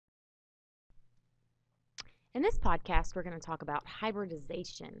In this podcast, we're going to talk about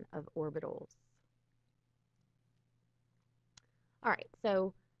hybridization of orbitals. All right,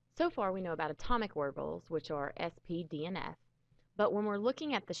 so far we know about atomic orbitals, which are sp, d, and f. But when we're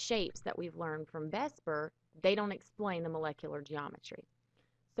looking at the shapes that we've learned from Vesper, they don't explain the molecular geometry.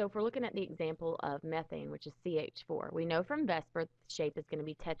 So if we're looking at the example of methane, which is CH4, we know from Vesper the shape is going to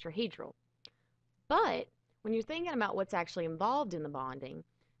be tetrahedral. But when you're thinking about what's actually involved in the bonding,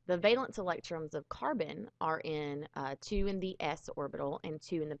 the valence electrons of carbon are in 2 in the s orbital and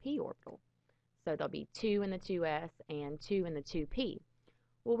 2 in the p orbital. So there'll be 2 in the 2s and 2 in the 2p.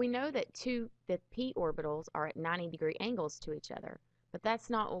 Well, we know that the p orbitals are at 90-degree angles to each other, but that's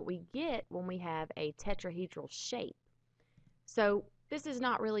not what we get when we have a tetrahedral shape. So this is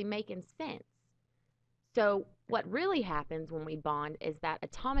not really making sense. So what really happens when we bond is that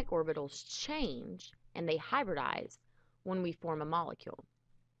atomic orbitals change and they hybridize when we form a molecule.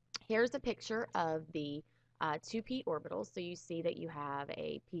 Here's a picture of the 2p orbitals. So you see that you have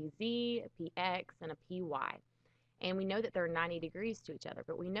a pz, a px, and a py. And we know that they're 90 degrees to each other,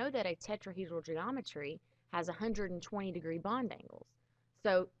 but we know that a tetrahedral geometry has 120-degree bond angles.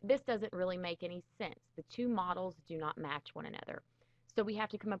 So this doesn't really make any sense. The two models do not match one another. So we have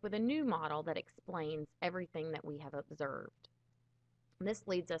to come up with a new model that explains everything that we have observed. And this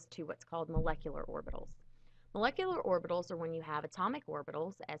leads us to what's called molecular orbitals. Molecular orbitals are when you have atomic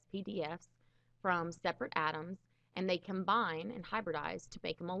orbitals, SPDFs, from separate atoms, and they combine and hybridize to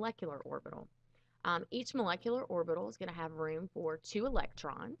make a molecular orbital. Each molecular orbital is going to have room for 2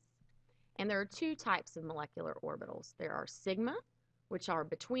 electrons, and there are 2 types of molecular orbitals. There are sigma, which are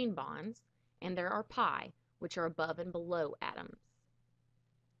between bonds, and there are pi, which are above and below atoms.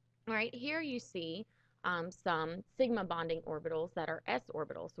 All right, here you see some sigma bonding orbitals that are s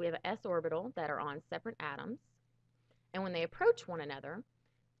orbitals. So we have an s orbital that are on separate atoms, and when they approach one another,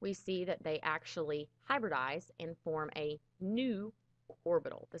 we see that they actually hybridize and form a new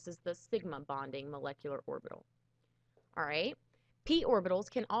orbital. This is the sigma bonding molecular orbital. All right, p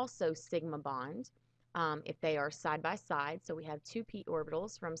orbitals can also sigma bond if they are side by side. So we have 2 p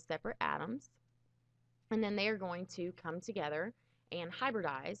orbitals from separate atoms, and then they are going to come together and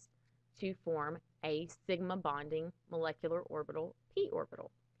hybridize to form a sigma bonding molecular orbital, p orbital.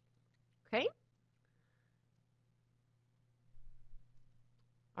 Okay?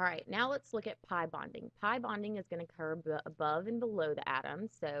 All right, now let's look at pi bonding. Pi bonding is going to occur above and below the atoms.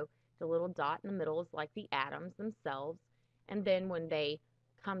 So the little dot in the middle is like the atoms themselves. And then when they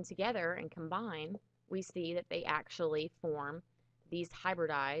come together and combine, we see that they actually form these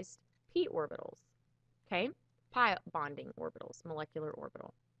hybridized p orbitals. Okay? Pi bonding orbitals, molecular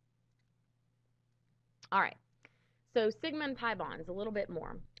orbital. All right, so sigma and pi bonds, a little bit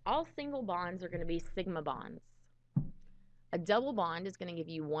more. All single bonds are going to be sigma bonds. A double bond is going to give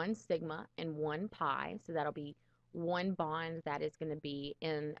you 1 sigma and 1 pi, so that'll be one bond that is going to be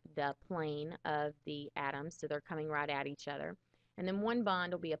in the plane of the atoms, so they're coming right at each other. And then one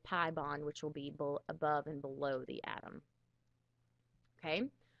bond will be a pi bond, which will be above and below the atom. Okay?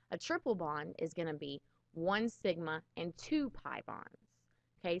 A triple bond is going to be 1 sigma and 2 pi bonds.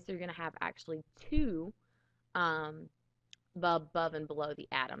 Okay, so you're going to have actually 2 above and below the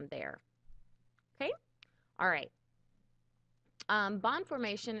atom there. Okay? All right. Bond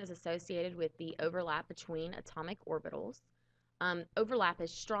formation is associated with the overlap between atomic orbitals. Overlap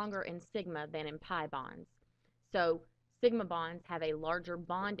is stronger in sigma than in pi bonds. So sigma bonds have a larger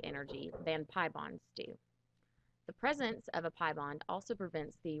bond energy than pi bonds do. The presence of a pi bond also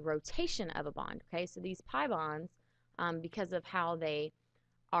prevents the rotation of a bond. Okay, so these pi bonds, because of how they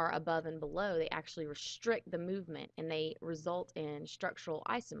are above and below, they actually restrict the movement and they result in structural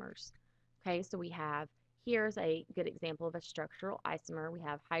isomers. Okay, so we have, here's a good example of a structural isomer. We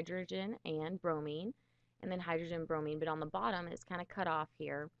have hydrogen and bromine, and then hydrogen and bromine, but on the bottom it's kind of cut off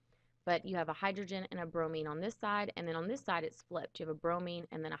here. But you have a hydrogen and a bromine on this side, and then on this side it's flipped. You have a bromine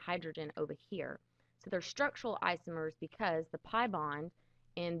and then a hydrogen over here. So they're structural isomers because the pi bond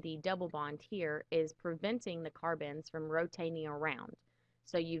in the double bond here is preventing the carbons from rotating around.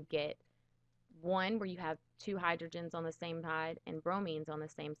 So you get one where you have 2 hydrogens on the same side and bromines on the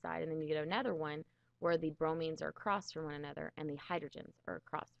same side, and then you get another one where the bromines are across from one another and the hydrogens are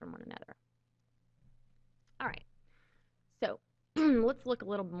across from one another. All right, so let's look a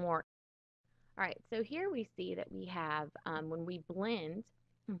little more. All right, so here we see that we have, when we blend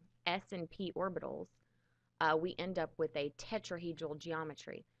s and p orbitals, we end up with a tetrahedral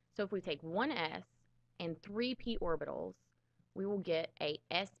geometry. So if we take 1s and 3 p orbitals, we will get a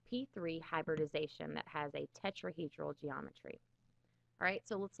sp3 hybridization that has a tetrahedral geometry. All right,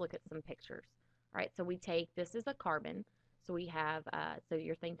 so let's look at some pictures. All right, so we take, this is a carbon, so we have, so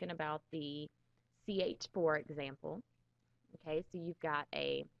you're thinking about the CH4 example. Okay, so you've got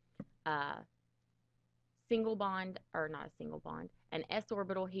a single bond, or not a single bond, an s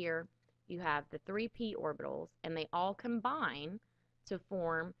orbital here. You have the 3p orbitals, and they all combine to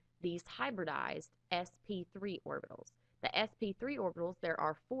form these hybridized sp3 orbitals. The sp3 orbitals, there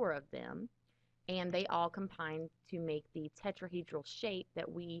are 4 of them, and they all combine to make the tetrahedral shape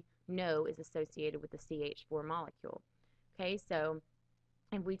that we know is associated with the CH4 molecule. Okay, so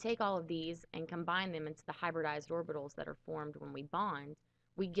if we take all of these and combine them into the hybridized orbitals that are formed when we bond,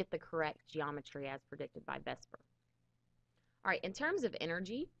 we get the correct geometry as predicted by Vesper. All right, in terms of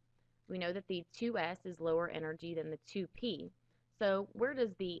energy, we know that the 2s is lower energy than the 2p. So where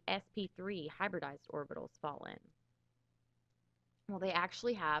does the sp3 hybridized orbitals fall in? Well, they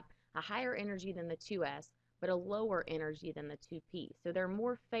actually have a higher energy than the 2s, but a lower energy than the 2p. So they're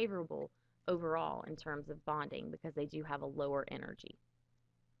more favorable overall in terms of bonding because they do have a lower energy.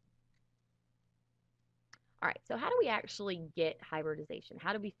 All right, so how do we actually get hybridization?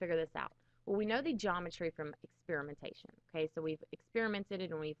 How do we figure this out? Well, we know the geometry from experimentation. Okay, so we've experimented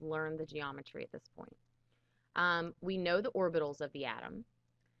it and we've learned the geometry at this point. We know the orbitals of the atom.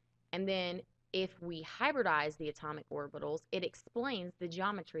 And then if we hybridize the atomic orbitals, it explains the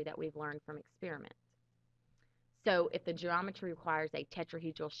geometry that we've learned from experiment. So if the geometry requires a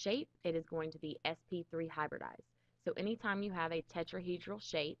tetrahedral shape, it is going to be sp3 hybridized. So anytime you have a tetrahedral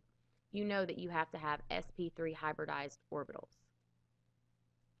shape, you know that you have to have sp3 hybridized orbitals.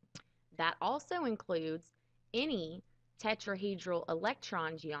 That also includes any tetrahedral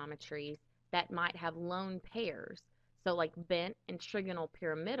electron geometries that might have lone pairs. So like bent and trigonal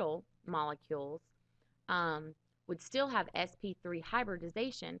pyramidal molecules would still have sp3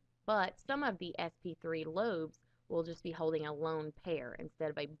 hybridization, but some of the sp3 lobes will just be holding a lone pair instead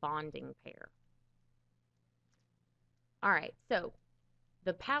of a bonding pair. All right, so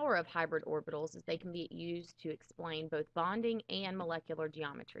the power of hybrid orbitals is they can be used to explain both bonding and molecular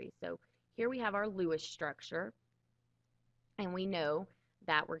geometry. So here we have our Lewis structure, and we know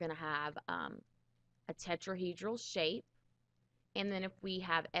that we're going to have a tetrahedral shape, and then if we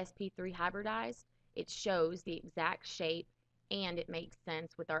have sp3 hybridized, it shows the exact shape and it makes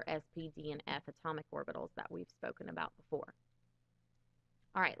sense with our sp, d, and f atomic orbitals that we've spoken about before.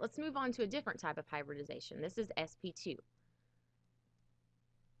 All right, let's move on to a different type of hybridization. This is sp2.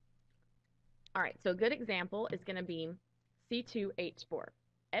 All right, so a good example is going to be C2H4.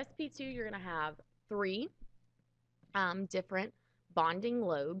 sp2, you're going to have 3 different bonding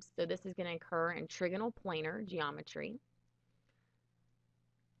lobes. So this is going to occur in trigonal planar geometry.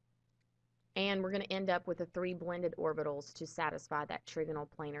 And we're going to end up with the 3 blended orbitals to satisfy that trigonal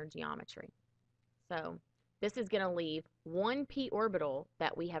planar geometry. So this is going to leave 1 p orbital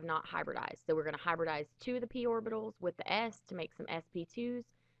that we have not hybridized. So we're going to hybridize 2 of the p orbitals with the s to make some sp2s,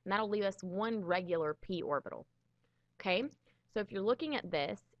 and that'll leave us 1 regular p orbital. Okay, so if you're looking at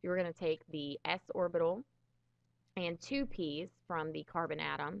this, you're going to take the s orbital and 2 p's from the carbon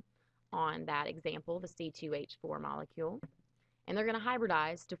atom on that example, the C2H4 molecule, and they're going to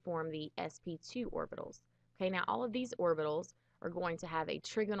hybridize to form the sp2 orbitals. Okay, now all of these orbitals are going to have a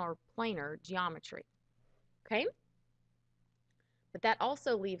trigonal planar geometry. Okay, but that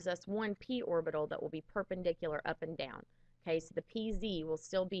also leaves us 1 p orbital that will be perpendicular up and down. Okay, so the pz will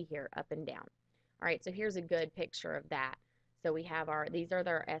still be here up and down. All right, so here's a good picture of that. So we have these are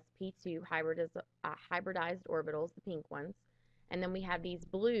their sp2 hybridized orbitals, the pink ones, and then we have these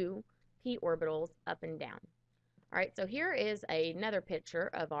blue p orbitals up and down. All right, so here is another picture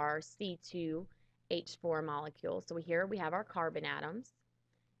of our C2H4 molecule. So here we have our carbon atoms.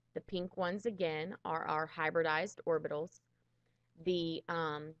 The pink ones, again, are our hybridized orbitals. The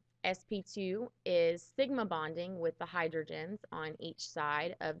sp2 is sigma bonding with the hydrogens on each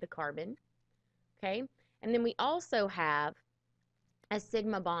side of the carbon. Okay, and then we also have a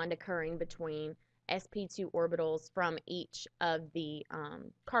sigma bond occurring between sp2 orbitals from each of the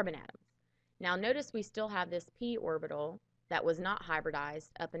carbon atoms. Now notice we still have this p orbital that was not hybridized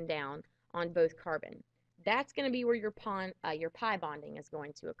up and down on both carbon. That's going to be where your pi bonding is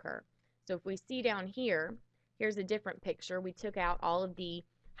going to occur. So if we see down here, here's a different picture. We took out all of the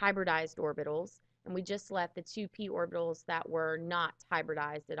hybridized orbitals, and we just left the 2 p orbitals that were not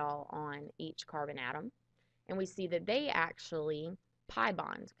hybridized at all on each carbon atom. And we see that they actually pi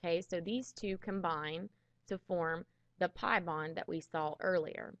bond. Okay, so these two combine to form the pi bond that we saw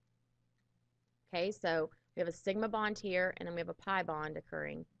earlier. Okay, so we have a sigma bond here, and then we have a pi bond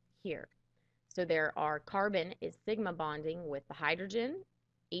occurring here. So there are carbon is sigma bonding with the hydrogen,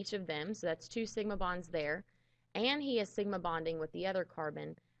 each of them, so that's 2 sigma bonds there, and he is sigma bonding with the other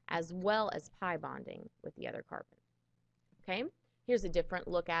carbon as well as pi bonding with the other carbon. Okay, Here's a different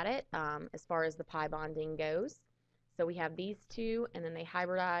look at it as far as the pi bonding goes. So we have these two, and then they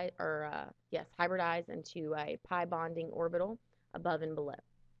hybridize, hybridize into a pi bonding orbital above and below.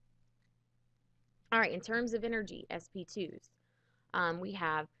 All right, in terms of energy, sp2s, we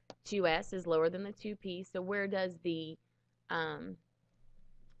have 2s is lower than the 2p, so where does the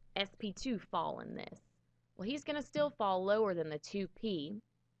sp2 fall in this? Well, he's going to still fall lower than the 2p,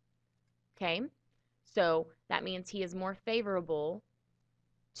 okay? So that means he is more favorable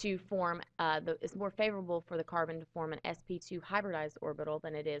to form, it's more favorable for the carbon to form an sp2 hybridized orbital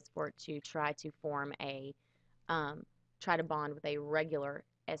than it is for it to try to form a, try to bond with a regular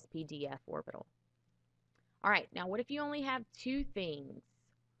spdf orbital. All right, now what if you only have two things?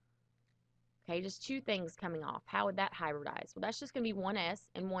 Okay, just two things coming off. How would that hybridize? Well, that's just going to be one S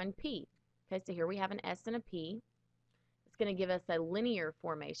and one P. Okay, so here we have an S and a P. It's going to give us a linear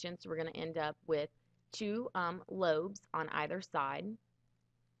formation, so we're going to end up with two lobes on either side.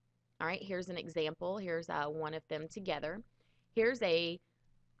 All right, here's an example. Here's one of them together. Here's again,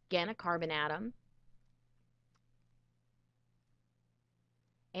 a carbon atom.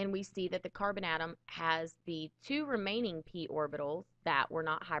 And we see that the carbon atom has the two remaining p orbitals that were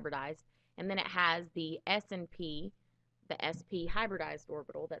not hybridized, and then it has the s and p, the sp hybridized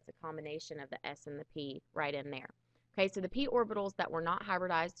orbital. That's a combination of the s and the p right in there. Okay, so the p orbitals that were not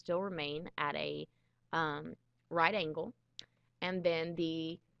hybridized still remain at a right angle, and then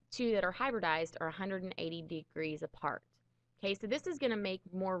the two that are hybridized are 180 degrees apart. Okay, so this is going to make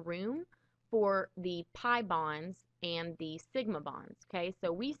more room for the pi bonds and the sigma bonds. Okay,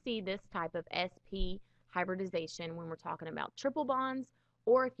 so we see this type of sp hybridization when we're talking about triple bonds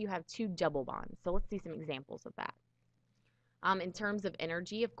or if you have two double bonds. So let's see some examples of that. In terms of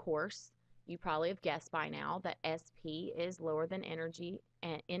energy, of course, you probably have guessed by now that sp is lower than in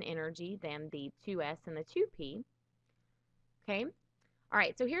energy than the 2s and the 2p. Okay, all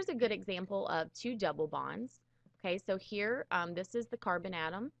right, so here's a good example of two double bonds. Okay, so here, this is the carbon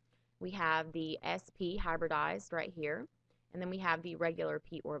atom. We have the sp hybridized right here, and then we have the regular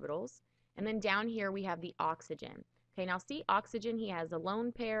p orbitals. And then down here we have the oxygen. Okay, now see oxygen, he has a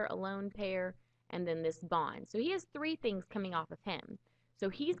lone pair, and then this bond. So he has three things coming off of him. So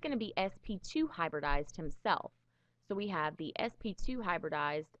he's going to be sp2 hybridized himself. So we have the sp2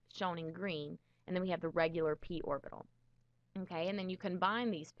 hybridized shown in green, and then we have the regular p orbital. Okay, and then you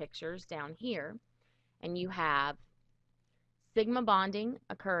combine these pictures down here, and you have sigma bonding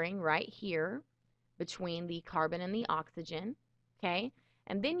occurring right here between the carbon and the oxygen, okay?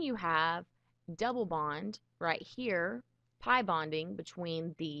 And then you have double bond right here, pi bonding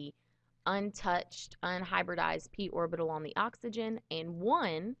between the untouched, unhybridized p orbital on the oxygen and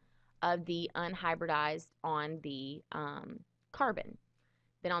one of the unhybridized on the carbon.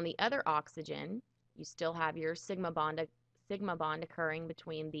 Then on the other oxygen, you still have your sigma bond occurring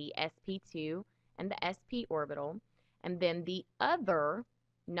between the sp2 and the sp orbital. And then the other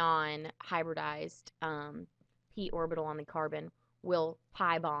non-hybridized p orbital on the carbon will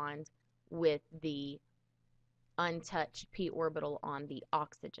pi bond with the untouched p orbital on the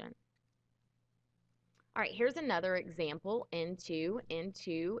oxygen. All right, here's another example.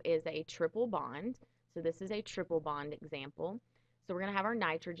 N2 is a triple bond. So this is a triple bond example. So we're going to have our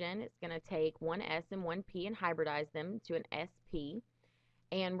nitrogen. It's going to take one S and one P and hybridize them to an sp.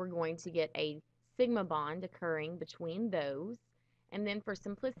 And we're going to get a sigma bond occurring between those. And then for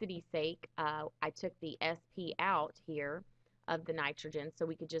simplicity's sake, I took the sp out here of the nitrogen so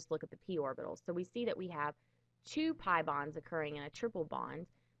we could just look at the p orbitals. So we see that we have two pi bonds occurring in a triple bond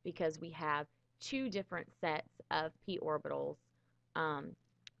because we have two different sets of p orbitals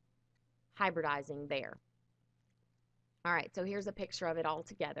hybridizing there. All right, so here's a picture of it all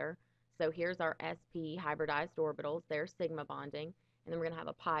together. So here's our sp hybridized orbitals. They're sigma bonding. And then we're going to have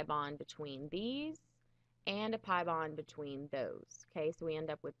a pi bond between these and a pi bond between those. Okay, so we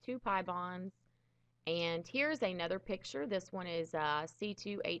end up with two pi bonds. And here's another picture. This one is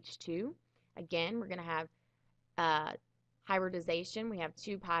C2H2. Again, we're going to have hybridization. We have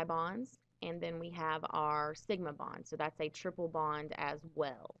two pi bonds, and then we have our sigma bond. So that's a triple bond as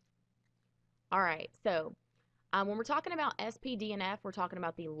well. All right, so when we're talking about SPDNF, we're talking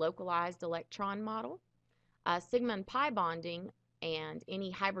about the localized electron model. Sigma and pi bonding and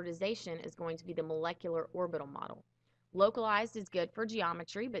any hybridization is going to be the molecular orbital model. Localized is good for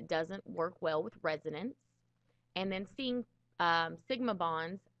geometry but doesn't work well with resonance. And then seeing sigma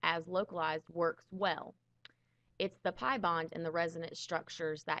bonds as localized works well. It's the pi bond and the resonance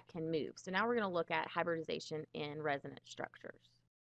structures that can move. So now we're going to look at hybridization in resonance structures.